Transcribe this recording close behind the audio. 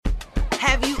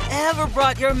Have you ever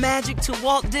brought your magic to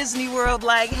Walt Disney World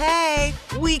like, hey,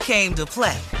 we came to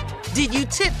play? Did you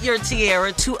tip your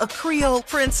tiara to a Creole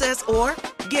princess or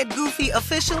get goofy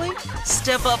officially?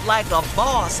 Step up like a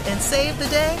boss and save the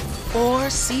day? Or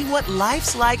see what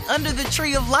life's like under the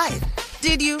tree of life?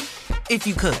 Did you? If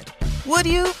you could. Would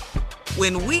you?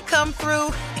 When we come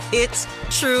through, it's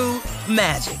true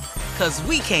magic. 'Cause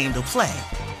we came to play.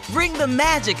 Bring the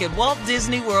magic at Walt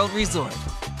Disney World Resort.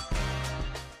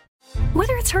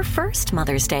 Whether it's her first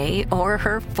Mother's Day or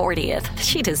her 40th,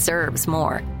 she deserves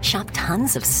more. Shop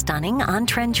tons of stunning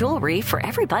on-trend jewelry for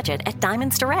every budget at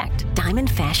Diamonds Direct. Diamond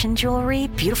fashion jewelry,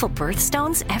 beautiful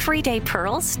birthstones, everyday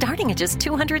pearls starting at just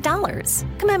 $200.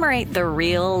 Commemorate the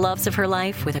real loves of her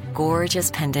life with a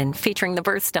gorgeous pendant featuring the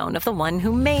birthstone of the one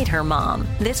who made her mom.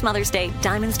 This Mother's Day,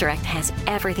 Diamonds Direct has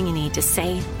everything you need to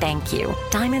say thank you.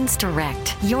 Diamonds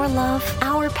Direct. Your love,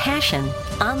 our passion.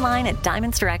 Online at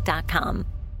diamondsdirect.com.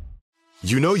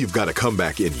 You know you've got a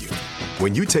comeback in you.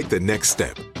 When you take the next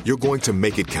step, you're going to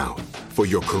make it count. For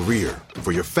your career,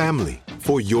 for your family,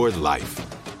 for your life.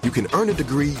 You can earn a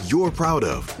degree you're proud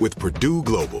of with Purdue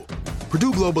Global.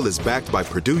 Purdue Global is backed by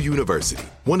Purdue University,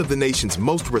 one of the nation's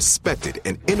most respected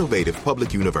and innovative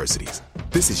public universities.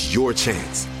 This is your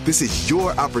chance. This is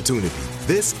your opportunity.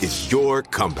 This is your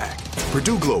comeback.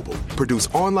 Purdue Global, Purdue's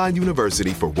online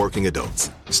university for working adults.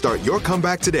 Start your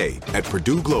comeback today at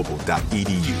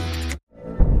purdueglobal.edu.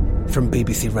 From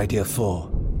BBC Radio 4,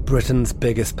 Britain's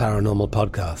biggest paranormal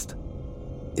podcast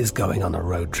is going on a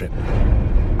road trip.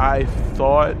 I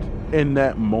thought in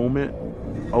that moment,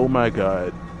 oh my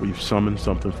God, we've summoned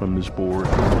something from this board.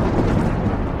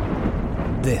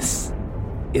 This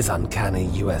is Uncanny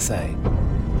USA.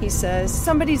 He says,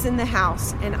 somebody's in the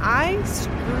house, and I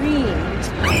screamed.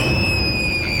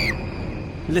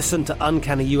 Listen to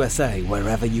Uncanny USA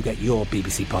wherever you get your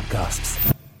BBC podcasts,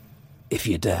 if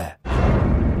you dare.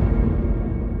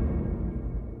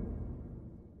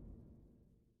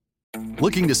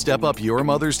 Looking to step up your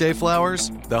Mother's Day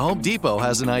flowers? The Home Depot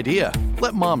has an idea.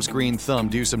 Let Mom's green thumb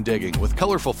do some digging with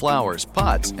colorful flowers,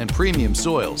 pots, and premium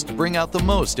soils to bring out the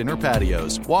most in her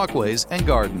patios, walkways, and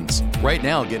gardens. Right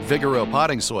now, get Vigoro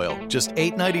potting soil, just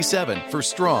 $8.97 for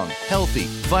strong, healthy,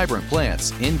 vibrant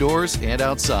plants indoors and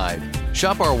outside.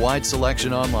 Shop our wide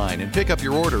selection online and pick up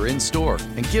your order in-store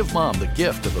and give Mom the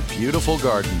gift of a beautiful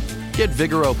garden. Get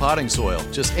Vigoro potting soil,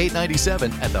 just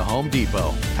 $8.97 at the Home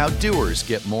Depot. How doers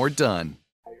get more done.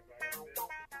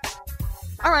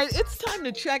 All right, it's time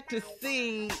to check to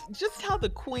see just how the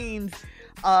Queen's,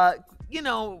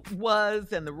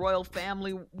 was and the royal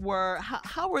family were.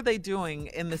 How were they doing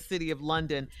in the city of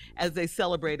London as they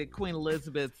celebrated Queen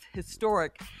Elizabeth's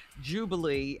historic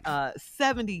Jubilee,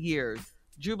 70 years.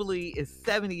 Jubilee is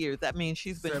 70 years. That means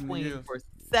she's been queen for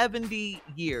 70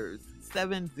 years.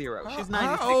 70. She's 96.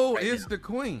 How old right is now. the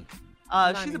queen?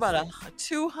 She's about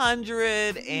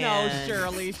 200 and... No,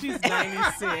 Shirley, she's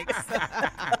 96.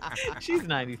 She's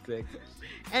 96.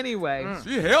 Anyway.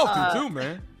 She healthy too,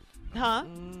 man. Huh?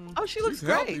 Oh, she looks She's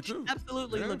healthy, great. She too.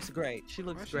 absolutely Yeah. looks great. She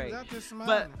looks great. Out there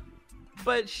smiling.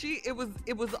 But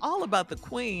it was all about the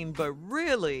queen, but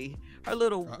really her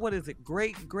little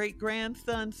great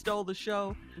grandson stole the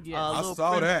show. Yeah, I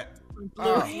saw that.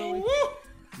 Louis.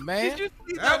 Man, Did you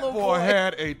see that little boy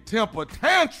had a temper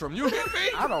tantrum. You hear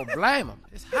me? I don't blame him.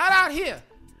 It's hot out here.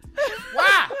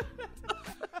 Why?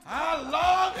 How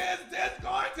long is this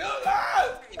going to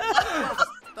last?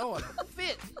 Throwing a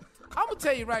fit. I'm gonna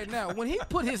tell you right now, when he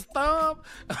put his thumb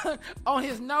on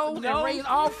his nose and raised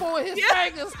all four of his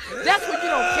fingers, that's when you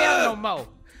don't care no more.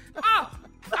 Oh,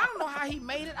 I don't know how he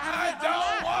made it. I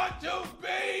don't want to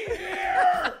be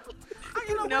here.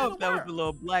 You know, if that was a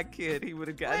little black kid, he would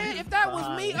have gotten. Man, if that was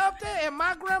me up there and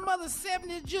my grandmother's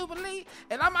 70th Jubilee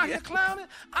and I'm out here clowning,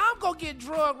 I'm gonna get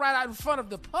drugged right out in front of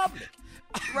the public.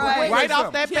 Right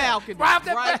off that balcony. Right off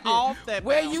that balcony. Off that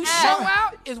where balcony. you show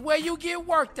out is where you get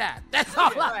worked at. That's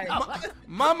all I know.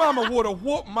 My mama would have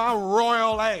whooped my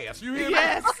royal ass. You hear me?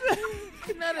 Yes.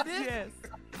 None of this. Yes.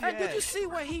 Hey, did you see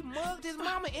where he mugged his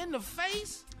mama in the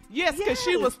face? Yes, because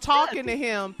she was talking to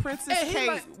him. Princess And he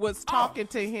Kate was talking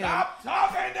to him. Stop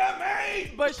talking to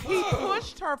me. But he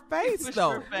pushed her face,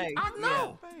 though. I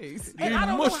know. Face. And He I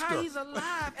don't know mushed how her. he's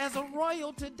alive as a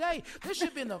royal today. There should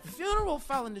have been a funeral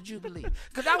following the Jubilee.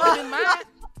 Because that would have been mine.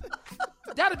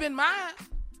 That would have been mine.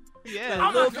 Yeah, Oh,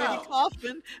 a little my bitty God.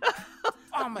 coffin.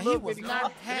 Oh, man, he was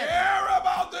not happy. Care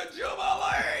about the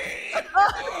Jubilee.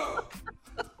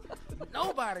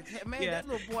 Nobody, man, Yeah. that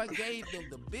little boy gave them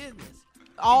the business.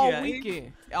 All Yeah,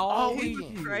 weekend. all He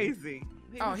weekend. was crazy.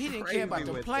 Oh, he didn't care about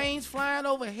the planes flying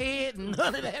overhead and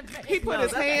none of that. Man. He put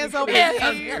his hands over Yeah,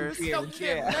 his ears. Don't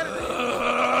care Yeah. none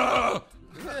of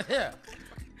that.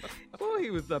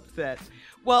 was upset.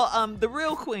 Well, the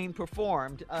real queen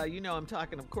performed. I'm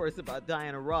talking, of course, about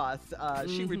Diana Ross.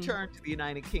 She returned to the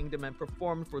United Kingdom and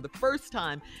performed for the first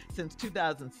time since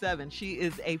 2007. She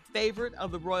is a favorite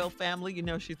of the royal family. You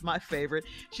know, she's my favorite.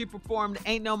 She performed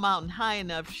Ain't No Mountain High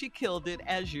Enough. She killed it,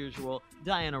 as usual,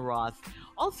 Diana Ross.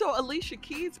 Also, Alicia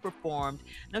Keys performed.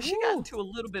 Now, she got into a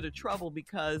little bit of trouble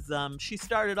because she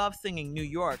started off singing New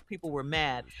York. People were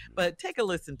mad. But take a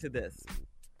listen to this.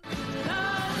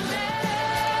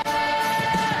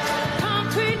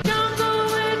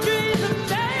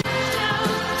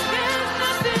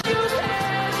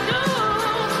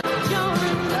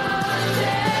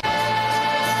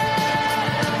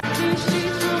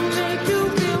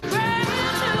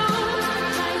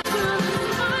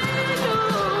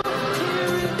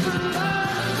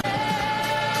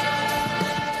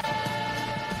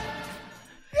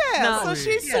 So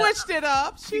she switched it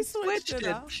up. She switched it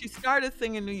up. She started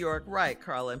singing New York, right,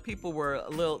 Carla? And people were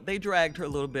they dragged her a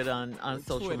little bit on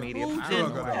social media.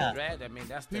 I mean,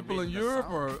 that's people in Europe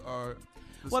or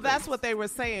well, that's what they were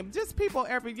saying. Just people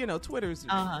Twitter's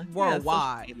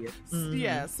worldwide.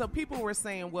 Yeah, so people were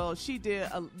saying, well, she did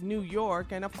New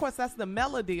York, and of course that's the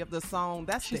melody of the song.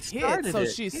 That's the hit. So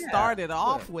she started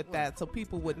off with that so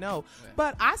people would know.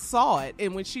 But I saw it,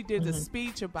 and when she did the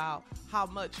speech about how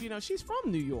much, she's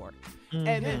from New York.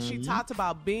 And then she talked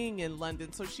about being in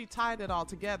London, so she tied it all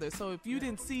together. So if you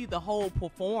didn't see the whole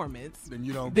performance, then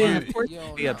you don't get it. Of course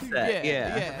you'd be upset.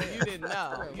 Yeah, you didn't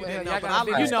know. You didn't know. But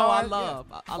I love.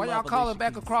 Why y'all calling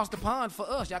back across the pond for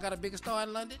us? Y'all got a bigger star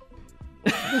in London?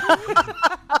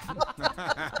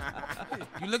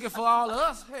 You looking for all of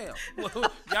us? Hell,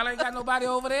 y'all ain't got nobody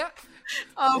over there.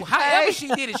 Okay. However she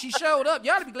did it, she showed up.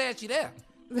 Y'all to be glad she there.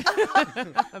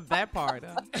 That part,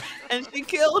 and she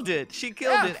killed it. She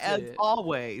killed it as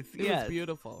always. It was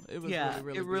beautiful. It was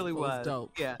really was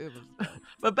dope. Yeah, it was dope.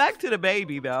 But back to the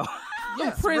baby though.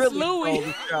 Yes, Prince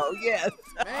Louis. Yes,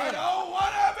 I don't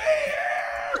want to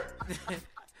be here.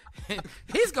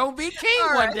 He's gonna be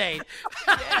king one day.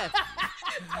 Yes.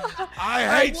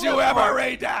 I hate you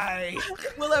every day.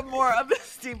 We'll have more of the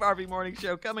Steve Harvey Morning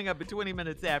Show coming up at 20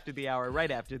 minutes after the hour.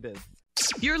 Right after this.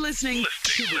 You're listening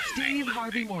to the Steve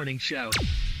Harvey Morning Show.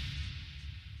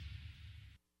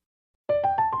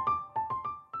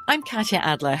 I'm Katya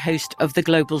Adler, host of The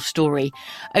Global Story.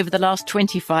 Over the last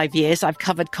 25 years, I've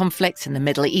covered conflicts in the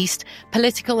Middle East,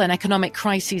 political and economic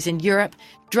crises in Europe,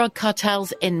 drug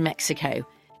cartels in Mexico.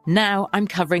 Now I'm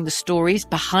covering the stories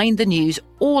behind the news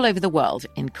all over the world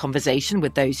in conversation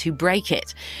with those who break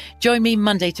it. Join me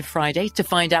Monday to Friday to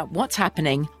find out what's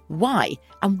happening, why,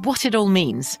 and what it all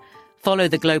means. Follow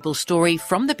The Global Story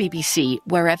from the BBC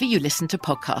wherever you listen to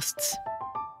podcasts.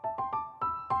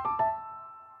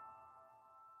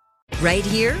 Right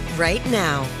here, right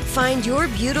now. Find your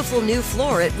beautiful new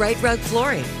floor at Right Rug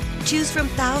Flooring. Choose from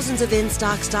thousands of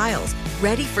in-stock styles,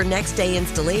 ready for next day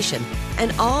installation,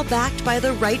 and all backed by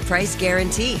the right price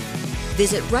guarantee.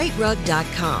 Visit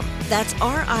rightrug.com. That's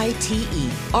RITERUG.com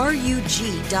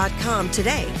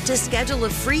today to schedule a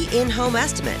free in-home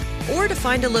estimate or to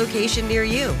find a location near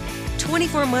you.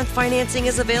 24-month financing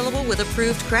is available with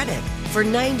approved credit. For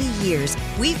 90 years,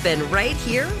 we've been right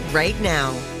here, right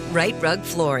now. Right Rug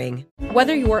Flooring.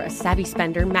 Whether you're a savvy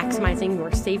spender maximizing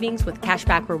your savings with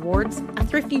cashback rewards, a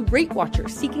thrifty rate watcher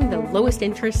seeking the lowest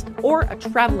interest, or a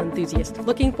travel enthusiast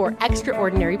looking for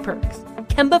extraordinary perks,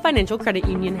 Kemba Financial Credit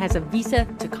Union has a visa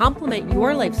to complement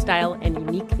your lifestyle and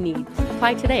unique needs.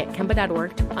 Apply today at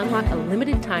Kemba.org to unlock a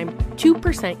limited time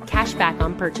 2% cash back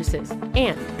on purchases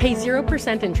and pay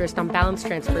 0% interest on balance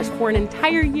transfers for an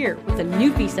entire year with a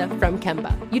new visa from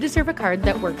Kemba. You deserve a card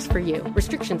that works for you.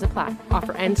 Restrictions apply.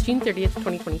 Offer ends June 30th,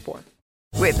 2024.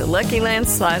 With the Lucky Land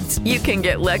Slots, you can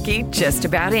get lucky just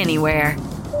about anywhere.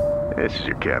 This is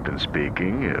your captain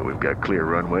speaking. We've got clear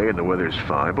runway and the weather's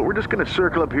fine, but we're just going to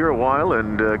circle up here a while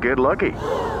and get lucky.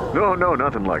 No,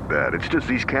 nothing like that. It's just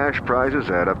these cash prizes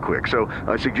add up quick. So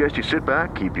I suggest you sit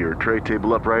back, keep your tray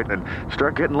table upright, and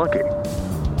start getting lucky.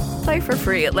 Play for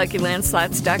free at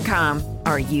LuckyLandSlots.com.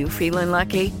 Are you feeling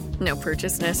lucky? No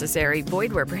purchase necessary.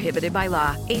 Void where prohibited by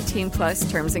law. 18+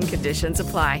 terms and conditions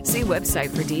apply. See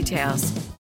website for details.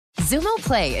 Xumo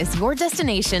Play is your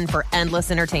destination for endless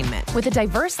entertainment. With a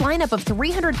diverse lineup of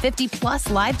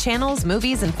 350+ live channels,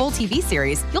 movies, and full TV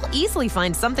series, you'll easily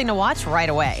find something to watch right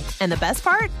away. And the best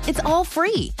part? It's all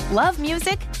free. Love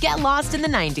music? Get lost in the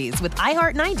 90s with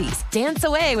iHeart 90s. Dance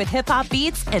away with hip-hop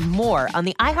beats and more on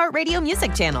the iHeartRadio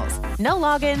music channels. No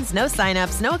logins, no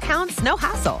signups, no accounts, no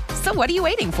hassle. So what are you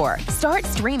waiting for? Start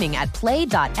streaming at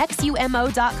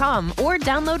play.xumo.com or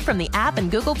download from the app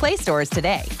and Google Play stores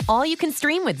today. All you can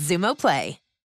stream with Xumo Play.